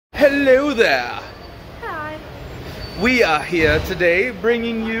Hello there! Hi. We are here today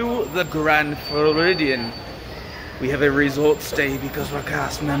bringing you the Grand Floridian. We have a resort stay because we're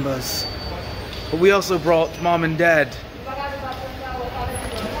cast members. But we also brought Mom and Dad.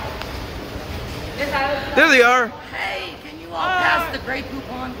 There they are! Hey, can you all pass the Grey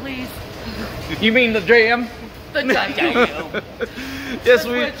Poupon, please? You mean the jam? The jam. Yes,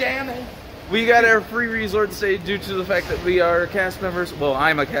 We're jamming. we got our free resort stay due to the fact that we are cast members. Well,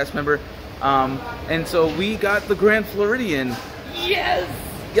 I'm a cast member. And so we got the Grand Floridian. Yes!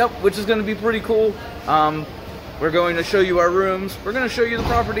 Yep, which is going to be pretty cool. We're going to show you our rooms. We're going to show you the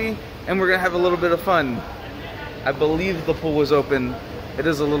property. And we're going to have a little bit of fun. I believe the pool is open. It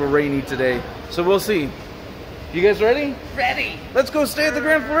is a little rainy today. So we'll see. You guys ready? Ready. Let's go stay at the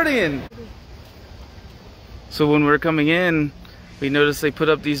Grand Floridian. So when we're coming in, we noticed they put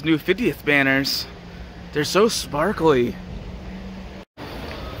up these new 50th banners. They're so sparkly.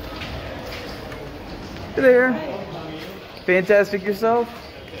 Hey there. Fantastic yourself?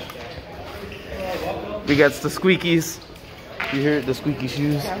 We got the squeakies. You hear it, the squeaky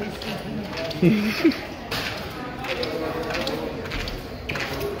shoes?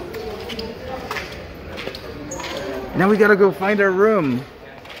 Now we gotta go find our room.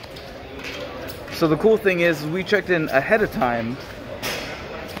 So the cool thing is we checked in ahead of time.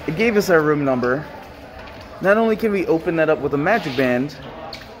 It gave us our room number. Not only can we open that up with a magic band,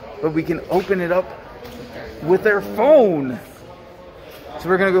 but we can open it up with our phone. So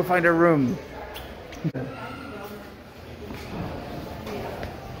we're gonna go find our room.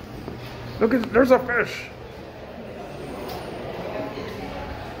 Look at, there's a fish.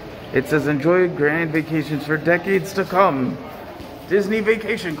 It says enjoy grand vacations for decades to come. Disney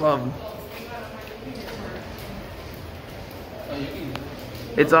Vacation Club.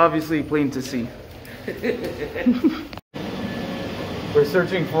 It's obviously plain to see. We're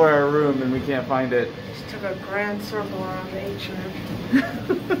searching for our room and we can't find it. Just took a grand circle around the atrium.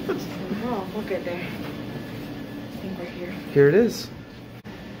 Oh, look at that. I think we're here. Here it is.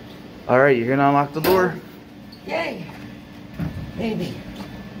 Alright, you're gonna unlock the door. Yay. Maybe.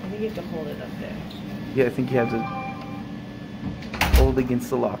 I think you have to hold it up there. Yeah, I think you have to hold against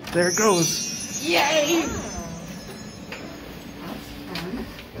the lock. There it goes. Yay.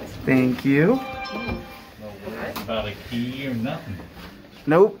 Thank you. About a key or nothing.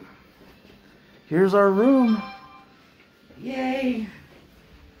 Nope. Here's our room. Yay.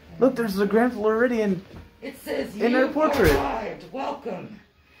 Look, there's the Grand Floridian. It says In you our portrait. arrived. Welcome.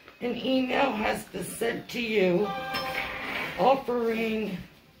 An email has been sent to you offering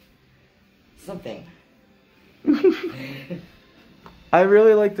something. I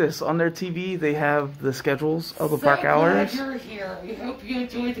really like this. On their TV, they have the schedules of the park hours. So glad you're here. We hope you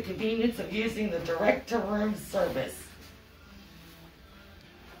enjoy the convenience of using the direct-to-room service.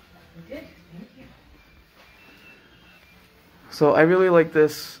 Good. Thank you. So I really like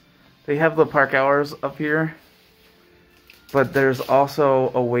this. They have the park hours up here. But there's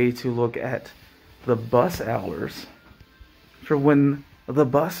also a way to look at the bus hours for when the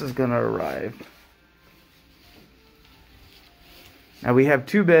bus is going to arrive. Now we have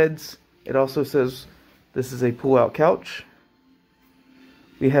 2 beds. It also says this is a pull-out couch.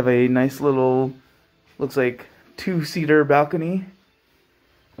 We have a nice little, looks like 2-seater balcony.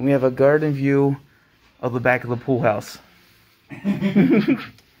 And we have a garden view of the back of the pool house.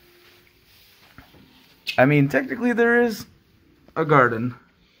 I mean, technically there is a garden.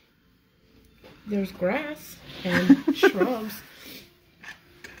 There's grass and shrubs.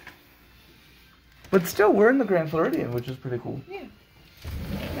 But still, we're in the Grand Floridian, which is pretty cool. Yeah.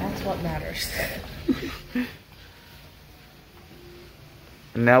 That's what matters.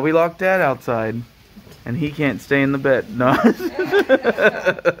 And now we locked Dad outside. And he can't stay in the bed. No.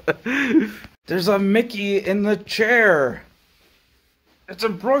 There's a Mickey in the chair. It's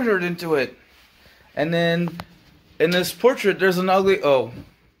embroidered into it. And then in this portrait, there's an ugly... Oh,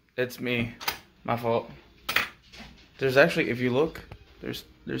 it's me. My fault. There's actually, if you look, there's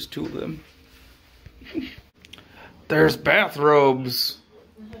 2 of them. There's bathrobes.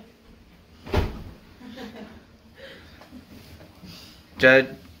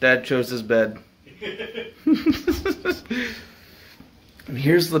 Dad chose his bed. And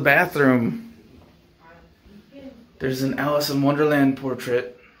here's the bathroom. There's an Alice in Wonderland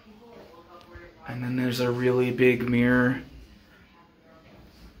portrait. And then there's a really big mirror.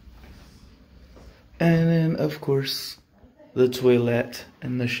 And then, of course, the toilet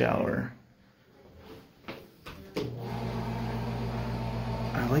and the shower.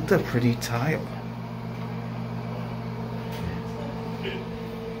 I like the pretty tile.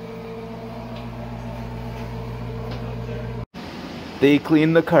 They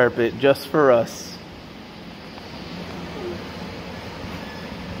cleaned the carpet just for us.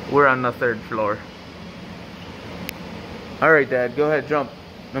 We're on the 3rd floor. Alright, Dad, go ahead, jump.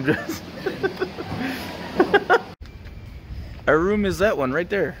 I'm just... Our room is that one right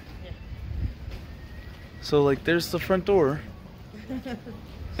there. Yeah. So, like, there's the front door.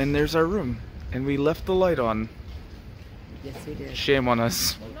 And there's our room. And we left the light on. Yes, we did. Shame on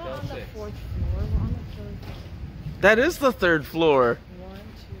us. We're not on the 4th floor, we're on the 3rd floor. That is the 3rd floor. 1, 2,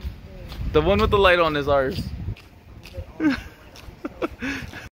 3. The one with the light on is ours.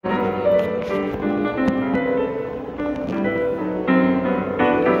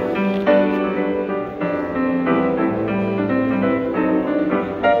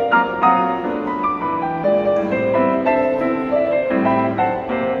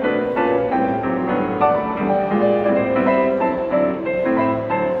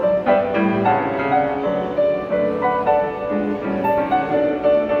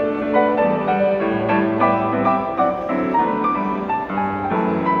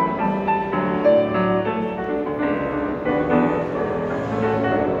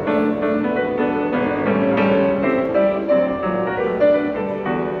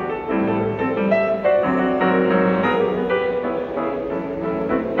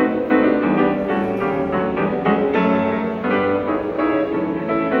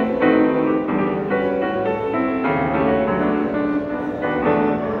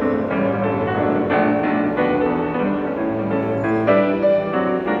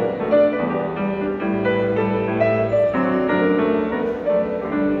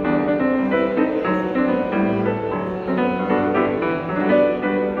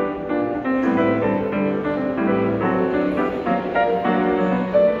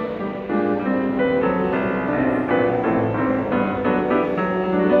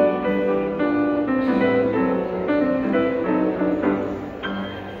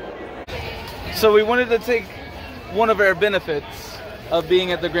 So we wanted to take one of our benefits of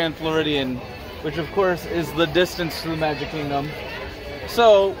being at the Grand Floridian, which of course is the distance to the Magic Kingdom.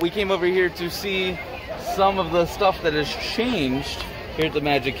 So we came over here to see some of the stuff that has changed here at the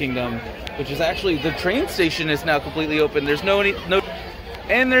Magic Kingdom, which is actually the train station is now completely open. There's no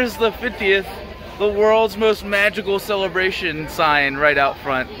and there's the 50th, the world's most magical celebration sign right out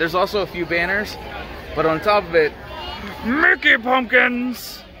front. There's also a few banners, but on top of it, Mickey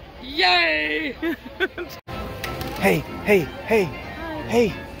pumpkins! Yay! Hey, hey, hey, hey,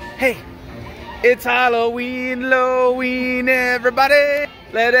 hey! It's Halloween, Halloween, everybody!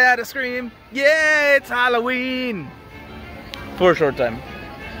 Let out a scream! Yeah, it's Halloween! For a short time.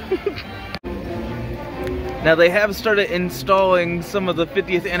 Now they have started installing some of the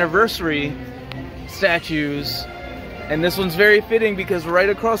 50th anniversary statues, and this one's very fitting because right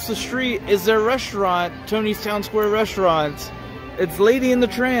across the street is their restaurant, Tony's Town Square Restaurant. It's Lady and the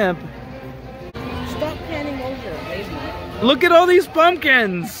Tramp. Stop panning over, baby. Look at all these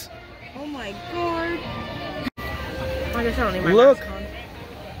pumpkins! Oh my god. I guess I don't even Look!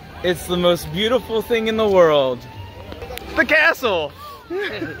 It's the most beautiful thing in the world. The castle!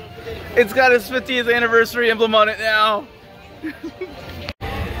 It's got its 50th anniversary emblem on it now.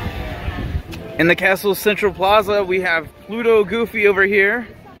 In the castle's central plaza, we have Pluto Goofy over here.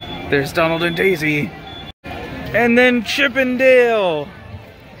 There's Donald and Daisy. And then Chip and Dale.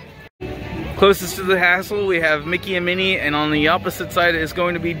 Closest to the castle, we have Mickey and Minnie, and on the opposite side is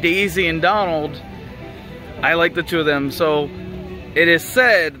going to be Daisy and Donald. I like the two of them, so it is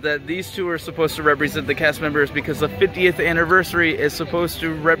said that these two are supposed to represent the cast members because the 50th anniversary is supposed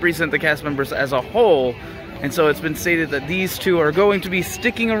to represent the cast members as a whole. And so it's been stated that these two are going to be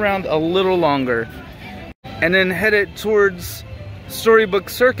sticking around a little longer. And then headed towards Storybook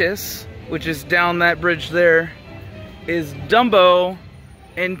Circus, which is down that bridge there, is Dumbo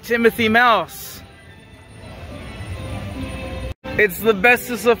and Timothy Mouse. It's the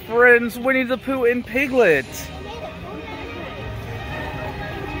bestest of friends, Winnie the Pooh and Piglet.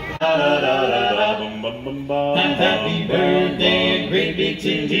 Happy birthday, a great big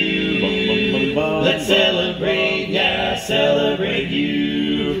to you. Let's celebrate, yeah, celebrate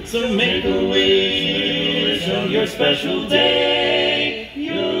you. So make a wish on your special day.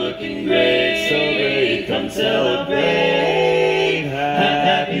 You're looking great, so great, come celebrate.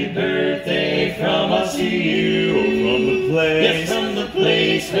 Happy birthday from us to you. From the place, yes, from the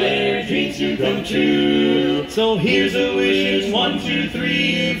place where dreams do come true. So here's a wish, 1, 2,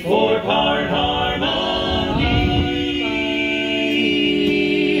 3, 4-part harmony.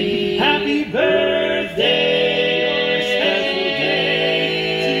 Happy birthday, our special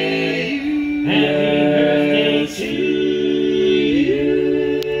day to you. Happy birthday to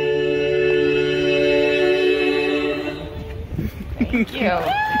you.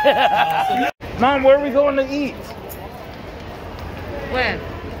 Mom, where are we going to eat? When?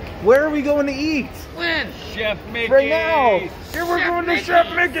 Where are we going to eat? When? Chef Mickey. Right now. Here we're Chef going to Mickey's.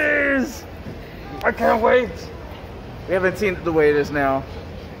 Chef Mickey's. I can't wait. We haven't seen it the way it is now.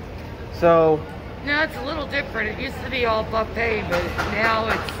 So, No, it's a little different. It used to be all buffet, but now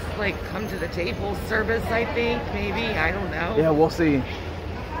it's like come to the table service, I think. Maybe. I don't know. yeah, we'll see.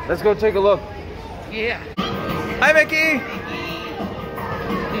 Let's go take a look. Yeah. Hi, Mickey.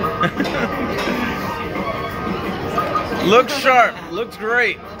 Looks sharp. Looks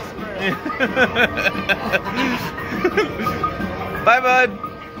great. Bye, bud.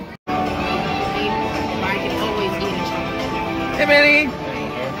 I can always eat a chocolate. Hey, Manny. No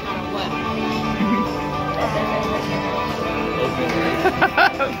matter what.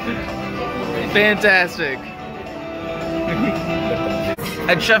 Fantastic.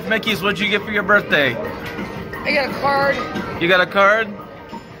 At Chef Mickey's, what'd you get for your birthday? I got a card You got a card?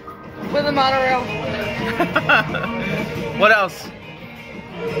 with a monorail, What else?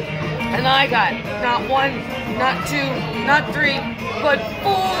 and I got not one, not two, not three, but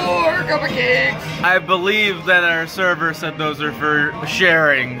 4 cupcakes. I believe that our server said those are for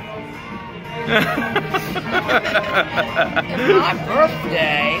sharing. It's my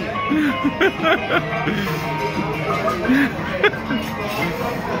birthday.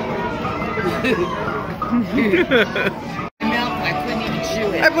 My mouth, I couldn't even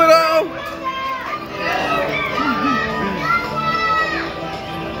chew Hi, it. Pluto!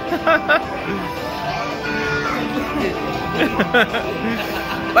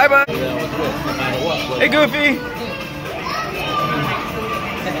 Bye bye. Hey, Goofy.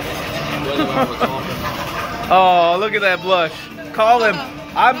 Oh, look at that blush. Call him.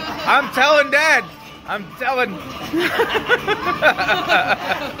 I'm telling Dad. I'm telling.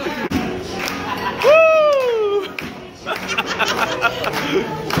 Woo!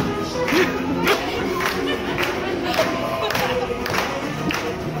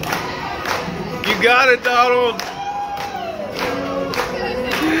 You got it, Donald.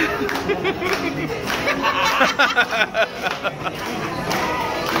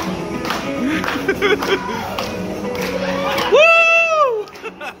 Woo!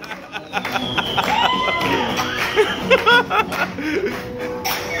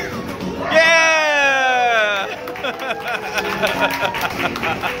 Yeah!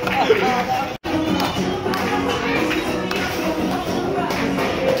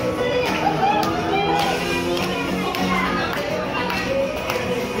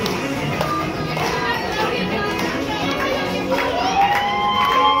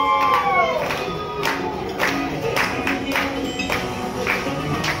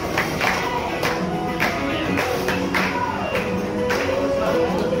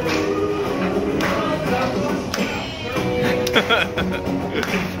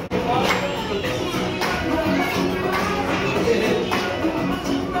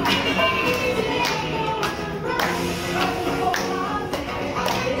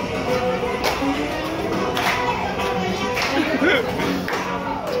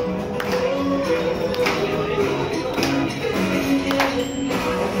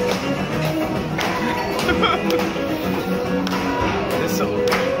 It's so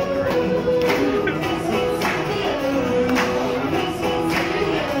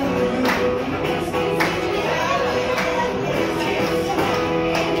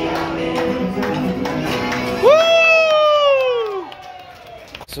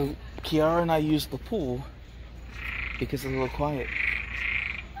So Kiara and I used the pool because it's a little quiet.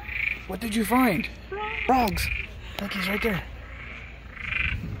 What did you find? Frogs. Look, he's right there.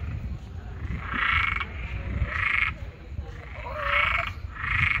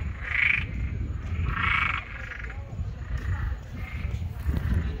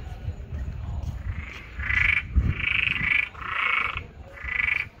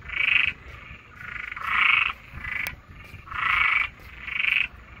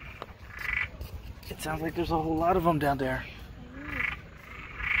 It sounds like there's a whole lot of them down there.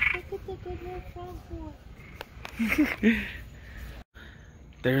 Look at the good little frog boy.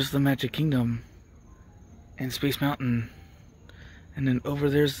 There's the Magic Kingdom and Space Mountain. And then over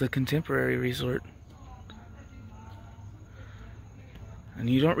there's the Contemporary Resort. And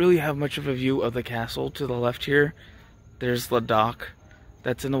you don't really have much of a view of the castle to the left here. There's the dock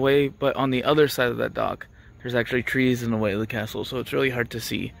that's in the way, but on the other side of that dock, there's actually trees in the way of the castle, so it's really hard to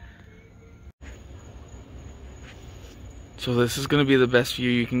see. So this is going to be the best view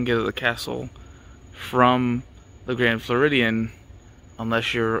you can get of the castle from the Grand Floridian,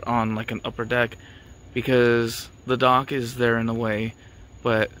 unless you're on like an upper deck, because the dock is there in the way,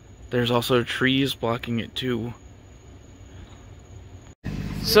 but there's also trees blocking it too.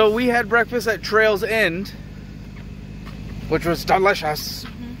 So we had breakfast at Trails End, which was delicious.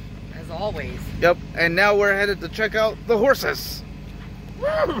 As always. Yep, and now we're headed to check out the horses.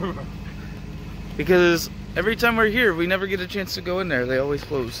 Because every time we're here, we never get a chance to go in there. They always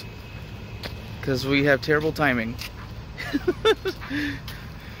close. Because we have terrible timing.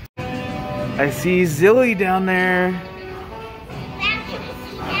 I see Zilly down there.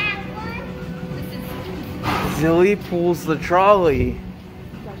 Zilly pulls the trolley.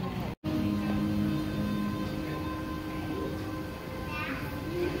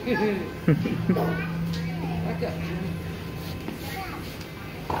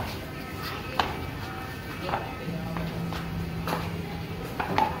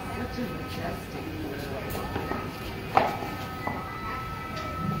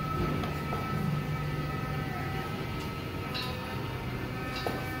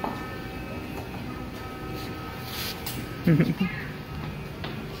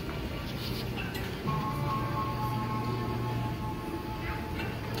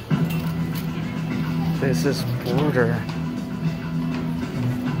 This is Border.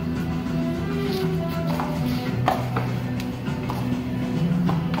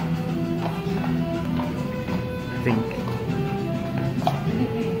 I think.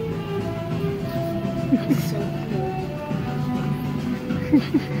 So cool.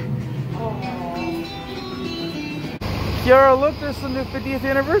 Kiara, look, there's the new 50th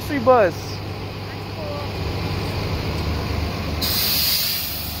anniversary bus.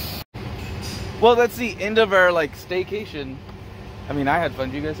 Well, that's the end of our like staycation. I mean, I had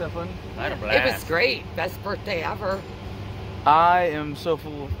fun. Did you guys have fun? I had a blast. It was great. Best birthday ever. I am so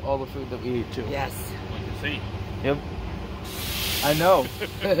full of all the food that we ate too. Yes. Like you see. Yep. I know.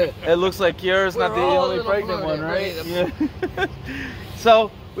 It looks like Kiara's not We're the all a only little pregnant one, bloated, right? right? Yeah. So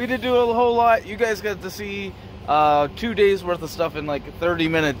we did do a whole lot. You guys got to see 2 days worth of stuff in like 30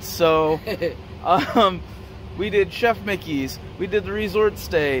 minutes. So we did Chef Mickey's. We did the resort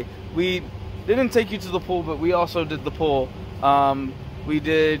stay. We didn't take you to the pool, but we also did the pool. We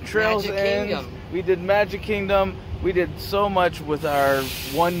did Trails Magic End. Kingdom. We did Magic Kingdom. We did so much with our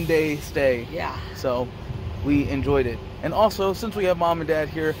 1 day stay. Yeah. So we enjoyed it. And also, since we have mom and dad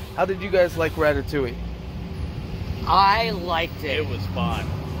here, how did you guys like Ratatouille? I liked it. It was fun.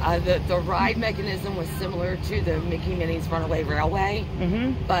 The ride mechanism was similar to the Mickey Minnie's Runaway Railway,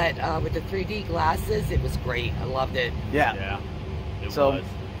 Mm-hmm. but with the 3D glasses, it was great. I loved it. Yeah. Yeah. It So, was.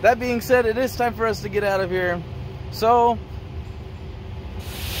 that being said, it is time for us to get out of here. So,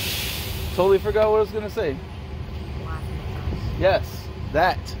 totally forgot what I was going to say. Yes,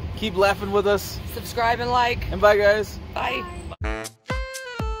 that. Keep laughing with us. Subscribe and like. And bye, guys. Bye.